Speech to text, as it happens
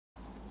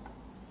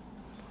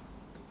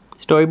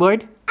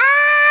Storyboard?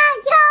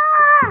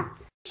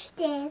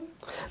 Yeah!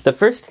 The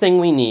first thing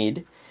we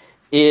need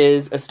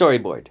is a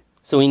storyboard.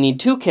 So we need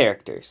two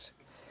characters.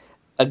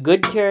 A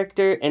good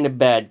character and a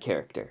bad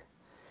character.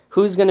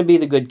 Who's going to be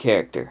the good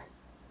character?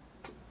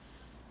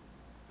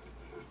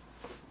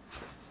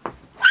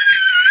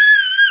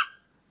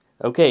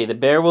 Okay, the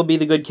bear will be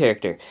the good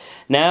character.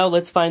 Now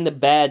let's find the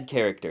bad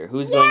character.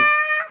 Who's going...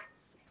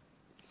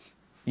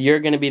 You're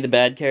going to be the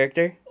bad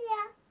character?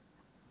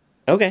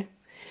 Yeah. Okay.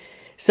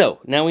 So,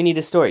 now we need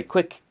a story.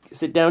 Quick,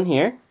 sit down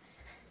here.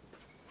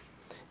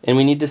 And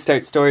we need to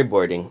start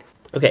storyboarding.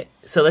 Okay,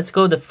 so let's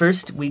go the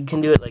first, we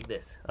can do it like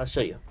this. I'll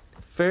show you.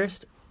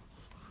 First,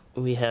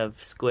 we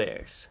have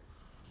squares.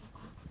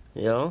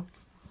 Yo?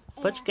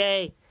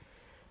 Pochke!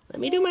 Let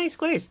me do my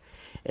squares.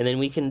 And then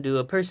we can do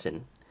a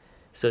person.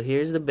 So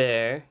here's the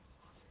bear.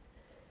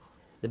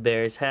 The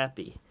bear is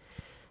happy.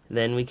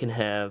 Then we can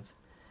have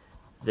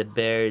the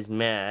bear is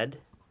mad,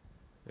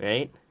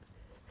 right?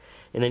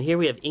 And then here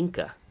we have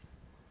Inca.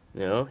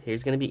 No,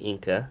 here's gonna be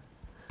Inca.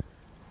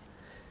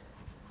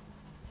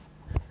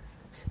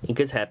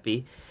 Inca's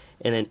happy,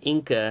 and then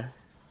Inca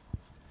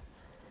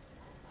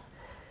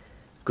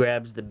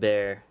grabs the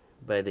bear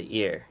by the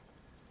ear.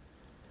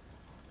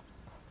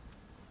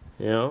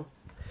 You know?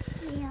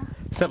 Yeah.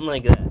 Something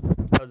like that.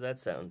 How's that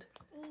sound?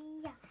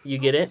 Yeah. You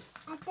get it?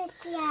 I think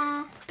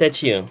yeah.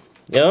 That's you.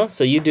 Yeah?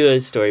 So you do a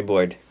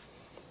storyboard.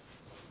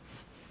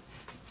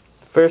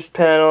 First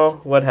panel,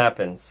 what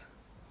happens?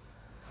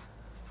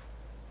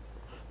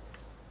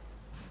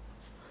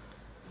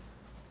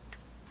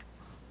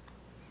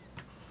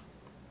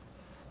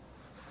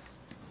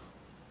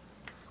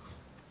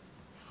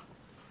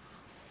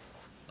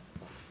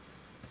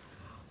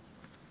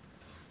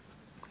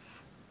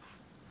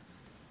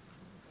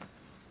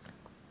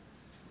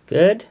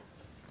 Good.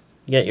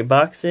 You got your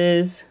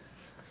boxes.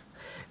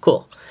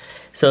 Cool.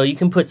 So you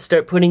can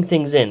start putting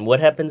things in. What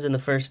happens in the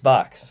first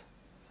box?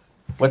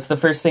 What's the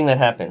first thing that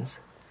happens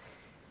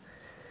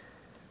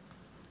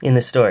in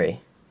the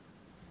story?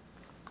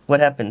 What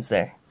happens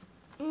there?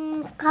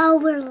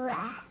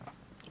 Cola.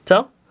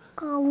 So?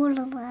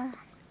 Cola.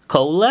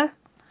 Cola?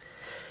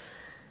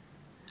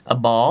 A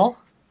ball?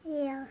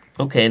 Yeah.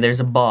 Okay, there's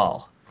a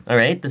ball. All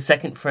right, the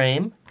second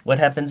frame. What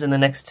happens in the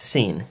next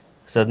scene?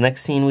 So the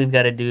next scene we've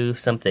got to do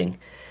something.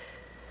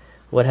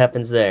 What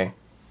happens there?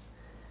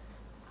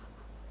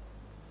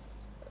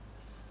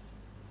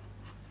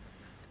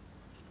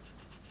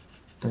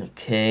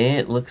 Okay,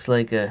 it looks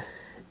like a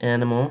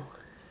animal.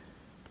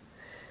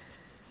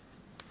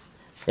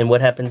 And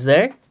what happens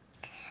there?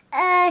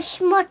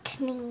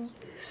 Smutny.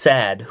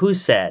 Sad.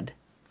 Who's sad?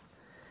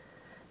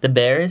 The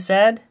bear is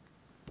sad?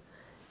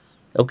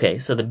 Okay,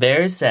 so the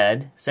bear is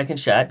sad.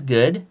 Second shot,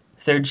 good.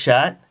 Third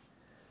shot.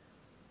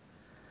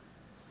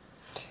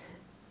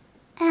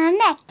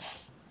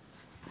 Next.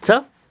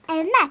 So?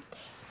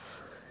 Next.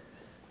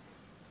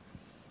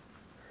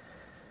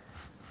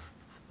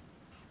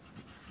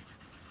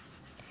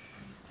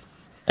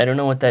 I don't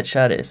know what that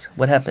shot is.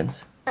 What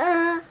happens?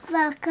 A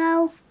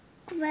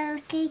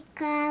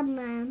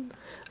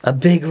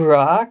big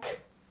rock?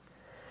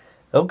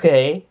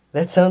 Okay,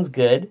 that sounds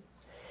good.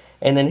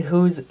 And then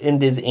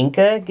does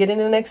Inca get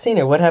into the next scene,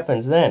 or what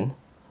happens then?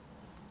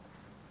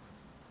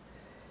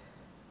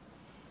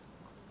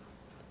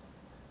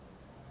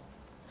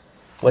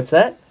 What's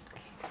that?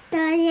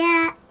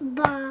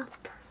 Bob.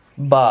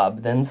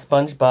 Bob. Then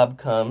SpongeBob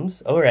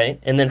comes. All right.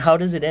 And then how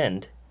does it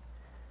end?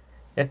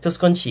 Jak to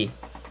skončí?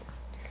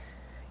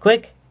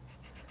 Quick.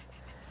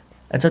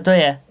 A co to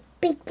je?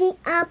 Picking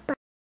up.